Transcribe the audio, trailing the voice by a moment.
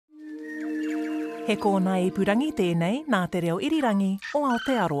He kōna ipurangi tēnei nā te reo irirangi o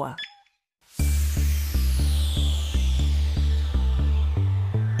Aotearoa.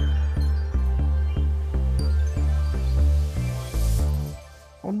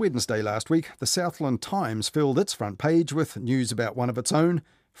 On Wednesday last week, the Southland Times filled its front page with news about one of its own,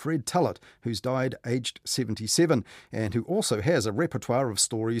 Fred Tulett, who's died aged 77 and who also has a repertoire of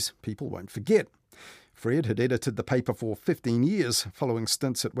stories people won't forget. Fred had edited the paper for 15 years, following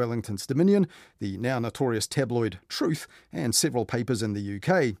stints at Wellington's Dominion, the now notorious tabloid Truth, and several papers in the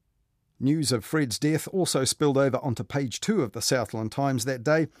UK. News of Fred's death also spilled over onto page 2 of the Southland Times that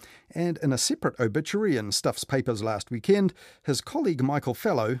day, and in a separate obituary in Stuff's papers last weekend, his colleague Michael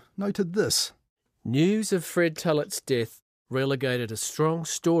Fellow noted this. News of Fred Tullett's death relegated a strong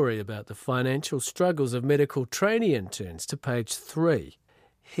story about the financial struggles of medical trainee interns to page 3.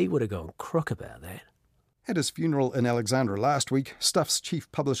 He would have gone crook about that. At his funeral in Alexandra last week, Stuff's chief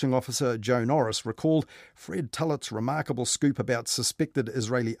publishing officer Joe Norris recalled Fred Tullett's remarkable scoop about suspected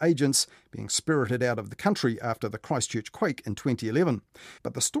Israeli agents being spirited out of the country after the Christchurch quake in 2011.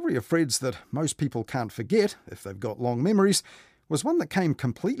 But the story of Fred's that most people can't forget, if they've got long memories, was one that came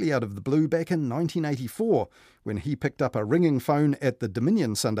completely out of the blue back in 1984, when he picked up a ringing phone at the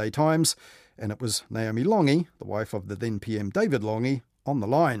Dominion Sunday Times, and it was Naomi Longy, the wife of the then PM David Longy, on the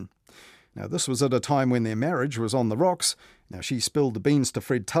line. Now, this was at a time when their marriage was on the rocks. Now, she spilled the beans to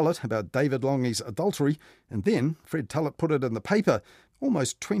Fred Tulett about David Longy's adultery, and then Fred Tulett put it in the paper.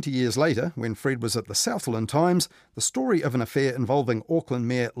 Almost 20 years later, when Fred was at the Southland Times, the story of an affair involving Auckland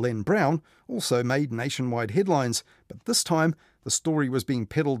Mayor Len Brown also made nationwide headlines, but this time the story was being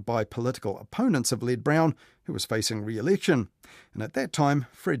peddled by political opponents of Len Brown, who was facing re-election. And at that time,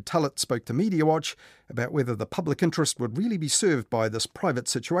 Fred Tulett spoke to Media Watch about whether the public interest would really be served by this private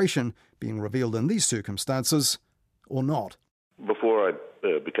situation being revealed in these circumstances, or not. Before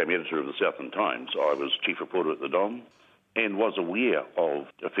I became editor of the Southland Times, I was chief reporter at the Dom and was aware of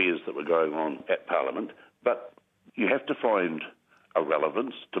affairs that were going on at Parliament, but you have to find a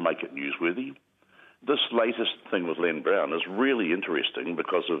relevance to make it newsworthy. This latest thing with Len Brown is really interesting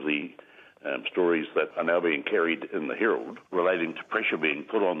because of the stories that are now being carried in the Herald relating to pressure being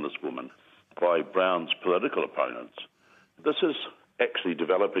put on this woman by Brown's political opponents. This is actually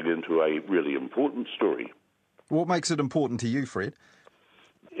developing into a really important story. What makes it important to you, Fred?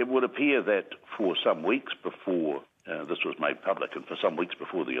 It would appear that for some weeks before this was made public and for some weeks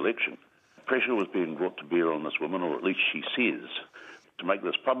before the election, pressure was being brought to bear on this woman, or at least she says, to make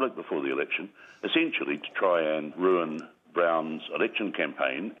this public before the election, essentially to try and ruin Brown's election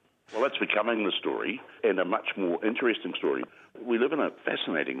campaign. Well, that's becoming the story, and a much more interesting story. We live in a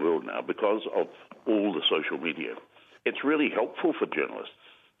fascinating world now because of all the social media. It's really helpful for journalists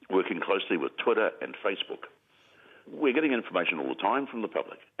working closely with Twitter and Facebook. We're getting information all the time from the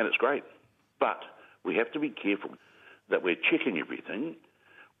public, and it's great. But we have to be careful that we're checking everything,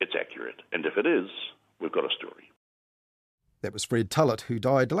 it's accurate. And if it is, we've got a story. That was Fred Tulett, who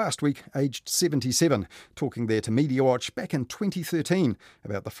died last week, aged 77, talking there to Media Watch back in 2013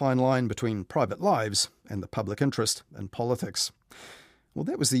 about the fine line between private lives and the public interest in politics. Well,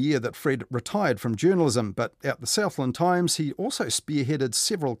 that was the year that Fred retired from journalism, but at the Southland Times he also spearheaded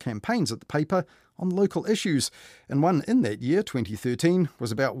several campaigns at the paper on local issues, and one in that year, 2013,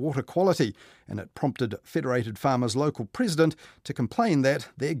 was about water quality, and it prompted Federated Farmers' local president to complain that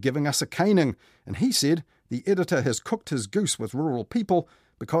they're giving us a caning, and he said the editor has cooked his goose with rural people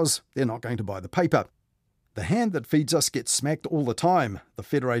because they're not going to buy the paper. The hand that feeds us gets smacked all the time. The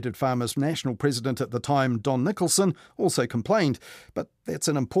Federated Farmers' national president at the time, Don Nicholson, also complained, but that's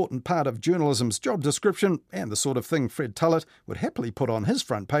an important part of journalism's job description and the sort of thing Fred Tulett would happily put on his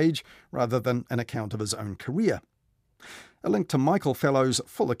front page rather than an account of his own career. A link to Michael Fellow's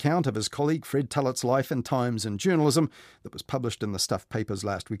full account of his colleague Fred Tullett's life and times in journalism that was published in the Stuff papers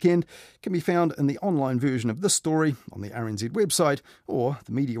last weekend can be found in the online version of this story on the RNZ website or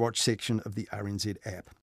the Media Watch section of the RNZ app.